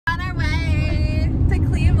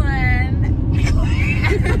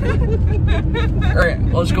Alright,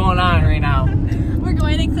 what's going on right now? We're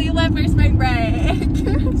going to Cleveland for spring break.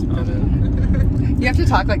 You have to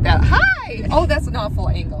talk like that. Hi! Oh, that's an awful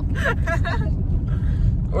angle.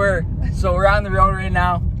 We're on the road right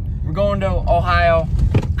now. We're going to Ohio.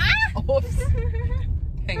 Oops.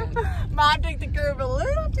 Hang on. Mom took the curve a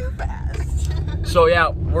little too fast. So yeah,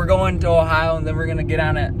 we're going to Ohio and then we're gonna get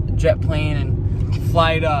on a jet plane and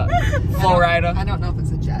fly to Florida. I don't know if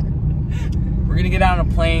it's a jet. We're gonna get on a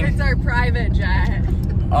plane. It's our private jet.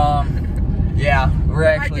 Yeah, we're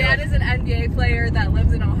actually. My dad is an NBA player that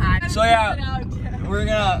lives in Ohio. So yeah,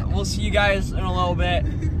 we'll see you guys in a little bit.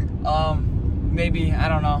 Maybe, I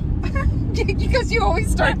don't know. Because you always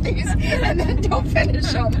start these and then don't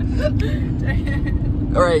finish them.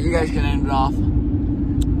 Alright, you guys can end it off.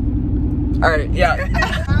 Alright, yeah.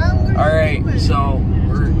 Alright, so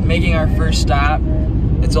we're making our first stop.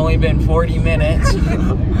 It's only been 40 minutes.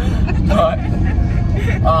 But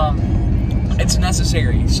it's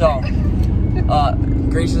necessary. So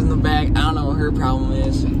Grace is in the back. I don't know what her problem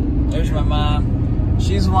is. There's my mom.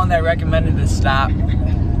 She's the one that recommended this stop.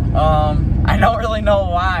 I don't really know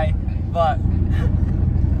why, but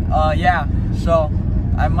yeah, so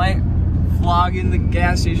I might vlog in the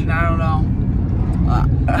gas station. I don't know.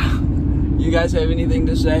 You guys have anything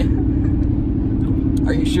to say?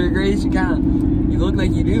 Are you sure, Grace? You look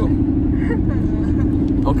like you do.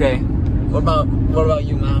 Okay. What about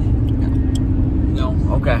you, Mom? No.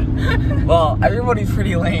 Okay. Well, everybody's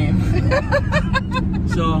pretty lame.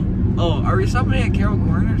 So, are we stopping at Carroll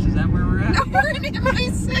Corners? Is that where we're at? No, we're in Imlay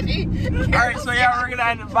City. Alright, so yeah, we're gonna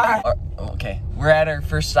end it by. Okay, we're at our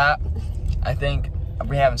first stop. I think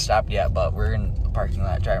we haven't stopped yet, but we're in the parking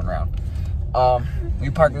lot driving around. We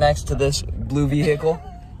parked next to this blue vehicle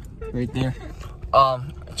right there.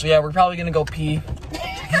 So yeah, we're probably gonna go pee.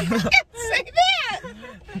 Say that.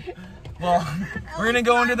 Well, we're gonna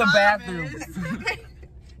go into the bathroom. Can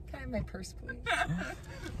I have my purse, please?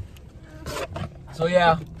 So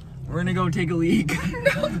yeah, we're gonna go take a leak.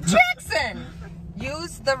 No, Jackson!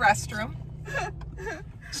 Use the restroom.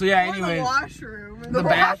 So yeah, anyway. The washroom. The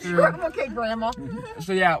bathroom. Okay, Grandma.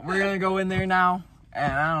 So yeah, we're gonna go in there now,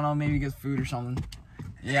 and I don't know, maybe get food or something.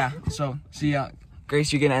 Yeah, so see ya.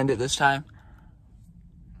 Grace, you gonna end it this time?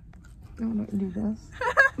 I don't know how to do this.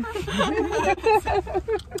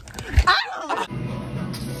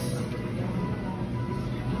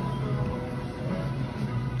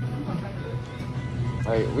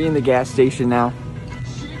 Alright, we in the gas station now.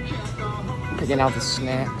 Picking out the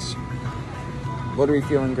snacks. What are we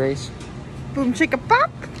feeling, Grace? Boom, chicka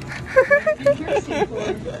pop.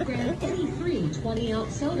 Grab any free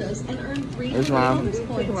 20-ounce sodas and earn 3 There's Mom. bonus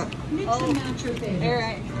points. Mix and match your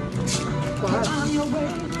favorites.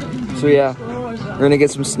 So yeah, we're gonna get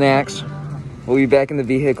some snacks. We'll be back in the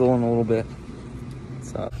vehicle in a little bit.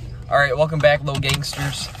 What's up? Alright, welcome back, little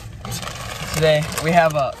gangsters. Today, we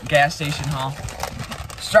have a gas station haul.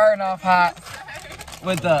 Starting off hot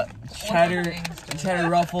with the cheddar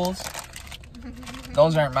ruffles.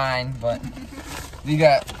 Those aren't mine, but we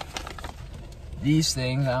got these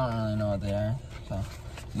things. I don't really know what they are. So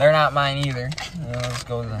they're not mine either. Let's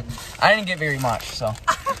go with them. I didn't get very much, so.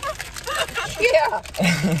 Yeah.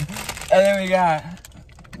 And then we got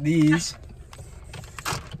these.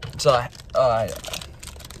 So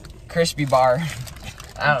crispy bar.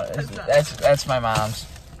 That's my mom's.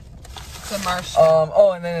 It's a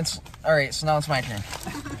marshmallow. And then it's alright, so now it's my turn.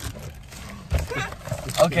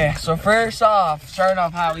 Okay, so first off, starting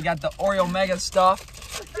off hot, we got the Oreo Mega stuff.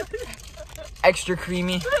 Extra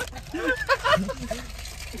creamy.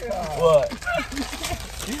 What?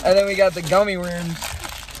 And then we got the gummy worms.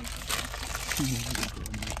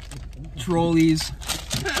 Trolleys.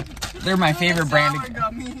 They're my favorite brand.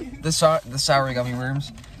 The sour gummy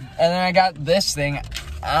worms. And then I got this thing.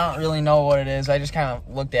 I don't really know what it is. I just kind of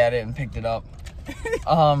looked at it and picked it up. It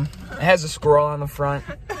has a squirrel on the front.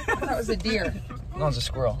 That was a deer. No, it's a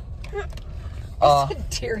squirrel.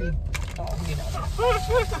 Deer. Oh, you know.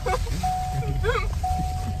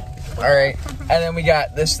 All right, and then we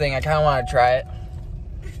got this thing. I kind of want to try it.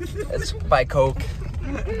 It's by Coke.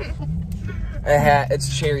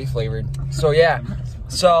 It's cherry flavored. So yeah.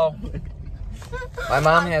 So my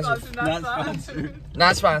mom has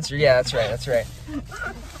not sponsored. Yeah, that's right. That's right.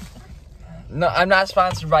 No, I'm not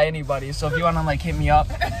sponsored by anybody. So if you want to like hit me up.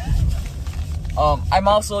 I'm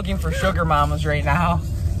also looking for sugar mamas right now.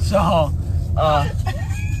 So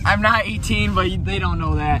I'm not 18, but they don't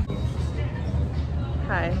know that.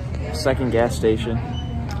 Hi. Second gas station.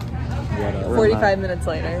 45 minutes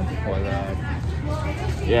later.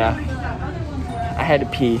 Yeah. I had to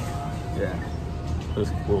pee. Yeah. It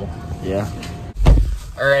was cool. Yeah.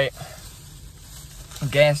 Alright.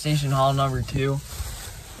 gas station haul number 2.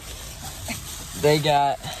 They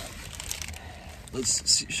got,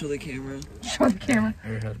 show the camera. Show the camera.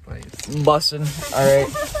 Bussin', alright.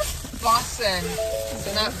 Bussin'.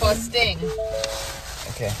 So not busting.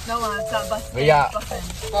 Okay. No, it's not busting. We got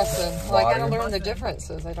Bussin'. Well, I gotta Water. learn the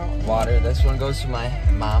differences. I don't. water. This one goes to my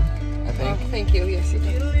mom, I Oh, think. thank you. Yes, you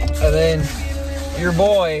did. And then your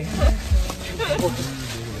boy.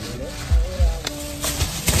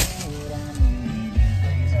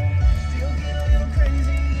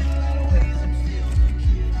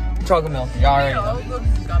 Chocolate milk. You already know.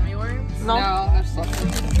 Those gummy worms? No, they're slushing.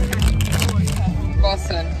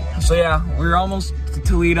 Bussin'. So yeah, we're almost to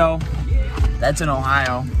Toledo. That's in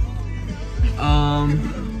Ohio.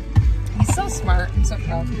 He's so smart. I'm so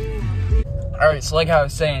proud. All right. So like I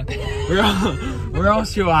was saying, we're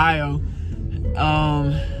almost to Ohio.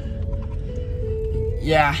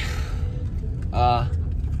 Yeah.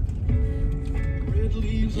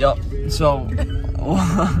 Yep. So,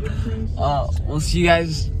 we'll see you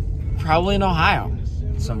guys probably in Ohio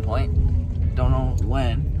at some point. Don't know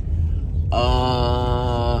when.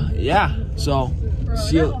 Yeah. So,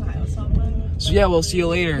 see you. So yeah, we'll see you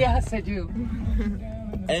later. Yes, I do.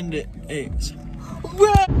 End it.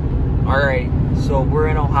 All right. So we're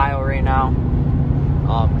in Ohio right now.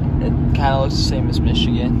 It kind of looks the same as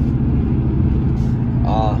Michigan.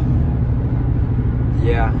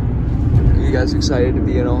 Yeah. Are you guys excited to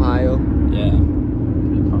be in Ohio? Yeah.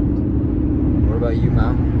 What about you,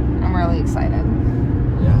 Mom? I'm really excited.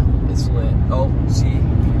 Yeah, it's lit. Oh, see,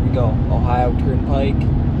 here we go. Ohio Turnpike.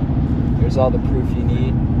 There's all the proof you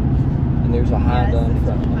need. And there's a Honda in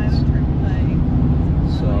front of us.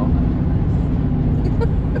 So.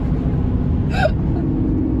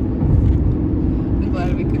 I'm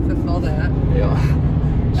glad we could fulfill that. Yeah.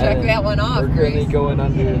 Check And that one off. We're currently Grace. going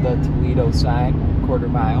under the Toledo sign, quarter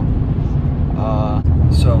mile.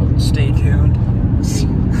 So stay tuned.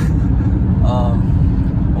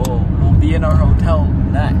 We'll be in our hotel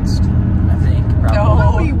next, I think. Probably.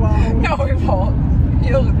 No, we won't. No, we won't.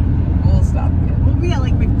 We'll stop. We'll be at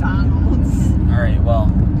like McDonald's. All right.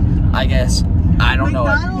 Well, I guess I don't know.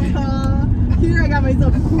 Here I got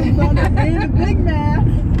myself a cool donut and a Big Mac.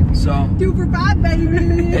 So 2 for $5,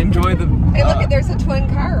 baby. enjoy the. Hey, look, there's a twin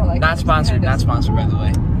car. Like Not sponsored. Not sponsored, by the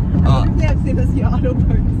way. Yeah, see this the auto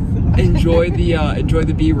parts. Enjoy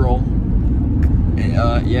the B-roll.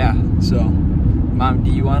 Yeah. So, Mom,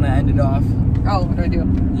 do you want to end it off? Oh, what do I do?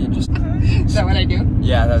 Yeah, just. Is that what I do?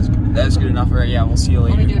 Yeah, that's good enough. All right. Yeah, we'll see you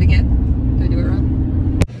Let later. me do it again. Do I do it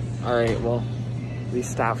wrong? All right. Well, we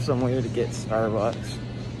stopped somewhere to get Starbucks.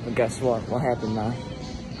 But guess what? What happened now?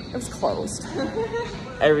 It was closed.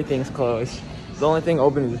 Everything's closed. The only thing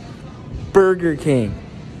open is Burger King.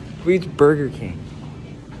 Who eats Burger King?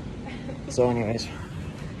 So, anyways.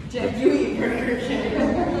 Jack, you eat Burger King.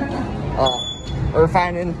 We're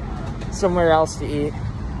finding somewhere else to eat.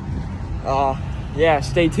 Yeah,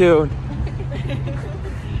 stay tuned.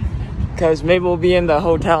 Because maybe we'll be in the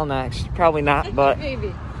hotel next. Probably not, but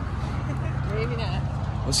Maybe. Maybe not.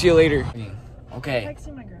 we'll see you later. Okay.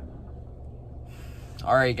 Texting my grandma.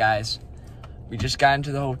 All right, guys. We just got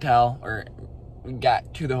into the hotel, or we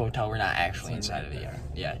got to the hotel. We're not actually inside of it yet.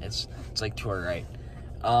 Yeah, it's like to our right.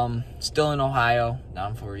 Still in Ohio.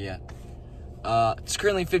 Not in Florida yet. It's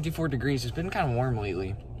currently 54 degrees. It's been kind of warm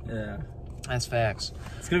lately. Yeah. That's facts.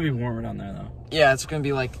 It's gonna be warmer down there though. Yeah, it's gonna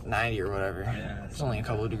be like 90 or whatever. Yeah. It's only a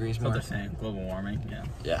couple of degrees It's what more. they're saying. Global warming. Yeah.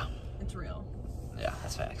 Yeah. It's real. Yeah,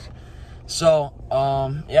 that's facts. So,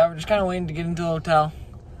 yeah, we're just kind of waiting to get into the hotel.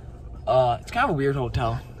 It's kind of a weird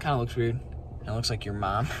hotel. Kind of looks weird. It looks like your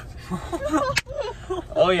mom.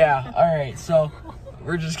 Oh yeah. All right. So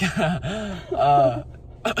we're just gonna.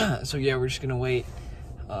 So yeah, we're just gonna wait.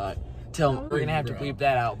 Till we're gonna have to bleep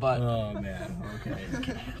that out. But Oh man. Okay.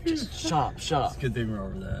 just shut up. Good thing we're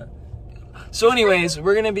over that. So, anyways,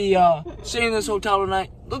 we're gonna be staying in this hotel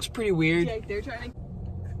tonight. Looks pretty weird. Jake, they're trying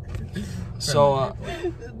So,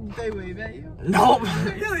 to. They wave at you. nope.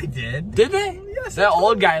 Yeah, they did. Did they? Yes, That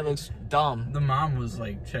old guy looks dumb. The mom was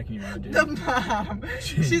like checking you out, dude. The mom.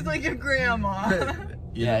 She's like a grandma.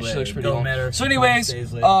 Yeah, she looks pretty Don't old. matter if So she anyways,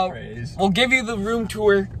 stays late, praise. we'll give you the room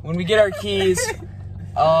tour when we get our keys.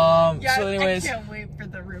 Yeah, So anyways, I can't wait for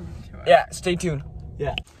the room tour. yeah, stay tuned.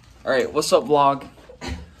 Yeah. All right, what's up, vlog?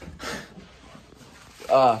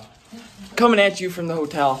 Coming at you from the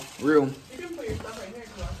hotel room. You can put your stuff right here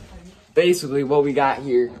if you want to. Basically, what we got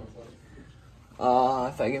here.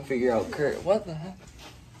 If I can figure out Kurt, what the heck?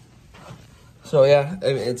 So yeah,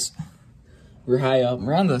 we're high up.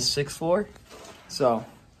 We're on the 6th floor, so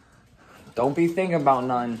don't be thinking about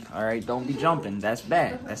none. All right, don't be jumping. That's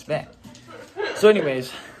bad. That's bad. So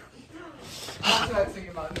anyways, That's what I was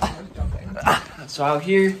thinking about. I was jumping. So out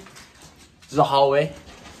here, this is a hallway.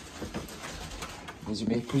 As you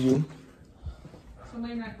may presume.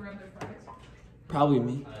 Somebody not grab their fries. Probably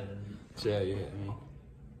me. So yeah, you hit me.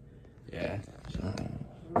 Yeah. So,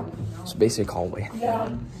 it's a basic hallway. Yeah.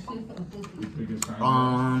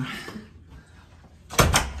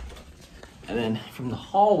 And then from the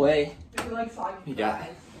hallway, If you like soggy you got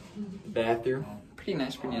fries. bathroom. Pretty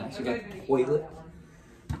nice, pretty nice. You got toilet.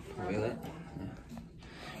 Toilet.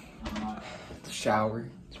 Yeah. The shower.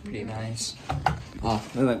 It's pretty nice.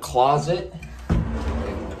 Then the closet.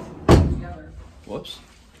 Whoops.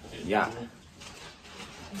 Yeah.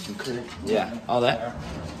 Some curtain. Yeah, all that.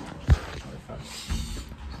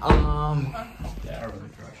 Yeah, really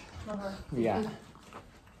fresh. We got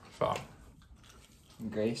Fuck.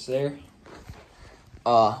 Grace there.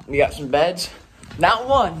 We got some beds. Not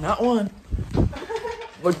one.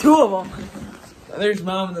 But two of them. There's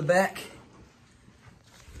mom in the back.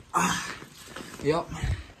 Yep.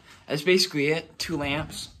 That's basically it. 2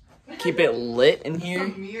 lamps. Keep it lit in here.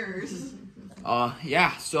 Some mirrors.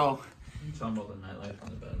 Yeah, so You talking about the nightlife on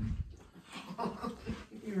the bed.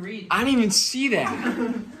 You read. I didn't even see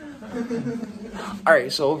that.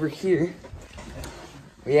 Alright, so over here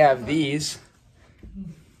we have these.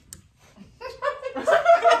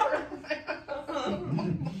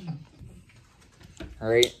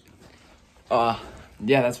 Alright.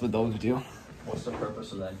 Yeah, that's what those do. What's the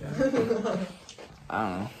purpose of that, Jack? I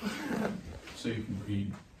don't know. So you can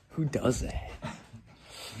read. Who does that?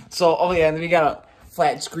 So, oh yeah, and then we got a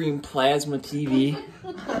flat screen plasma TV.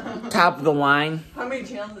 Top of the line. How many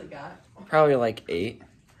channels it got? Probably like 8.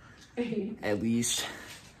 At least.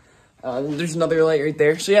 There's another light right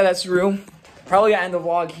there. So yeah, that's the room. Probably gonna end the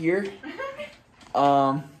vlog here.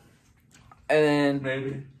 And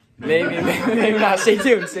then maybe not. Stay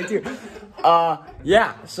tuned.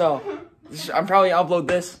 Yeah. So I'm probably upload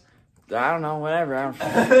this. I don't know. Whatever. I don't.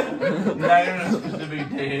 Not even a specific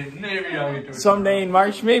day. Maybe I'll get to it. Someday in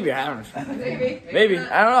March, maybe. I don't know. Maybe.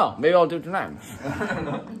 I don't know. Maybe I'll do it tonight. I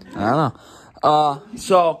don't know.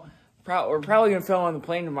 So we're probably gonna film on the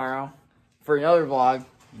plane tomorrow for another vlog.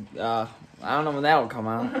 I don't know when that will come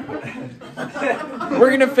out.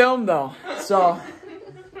 We're gonna film though, so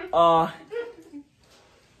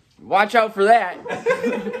watch out for that.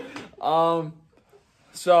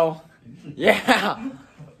 So yeah.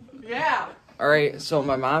 Yeah. All right. So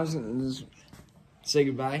my mom's gonna just say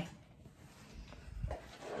goodbye.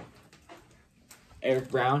 Eric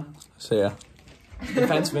Brown. So yeah.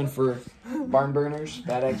 Defenseman for Barn Burners,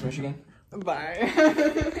 Bad Eggs, Michigan. Bye.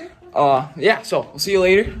 Yeah, so we'll see you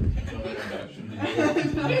later.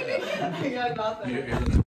 I got nothing.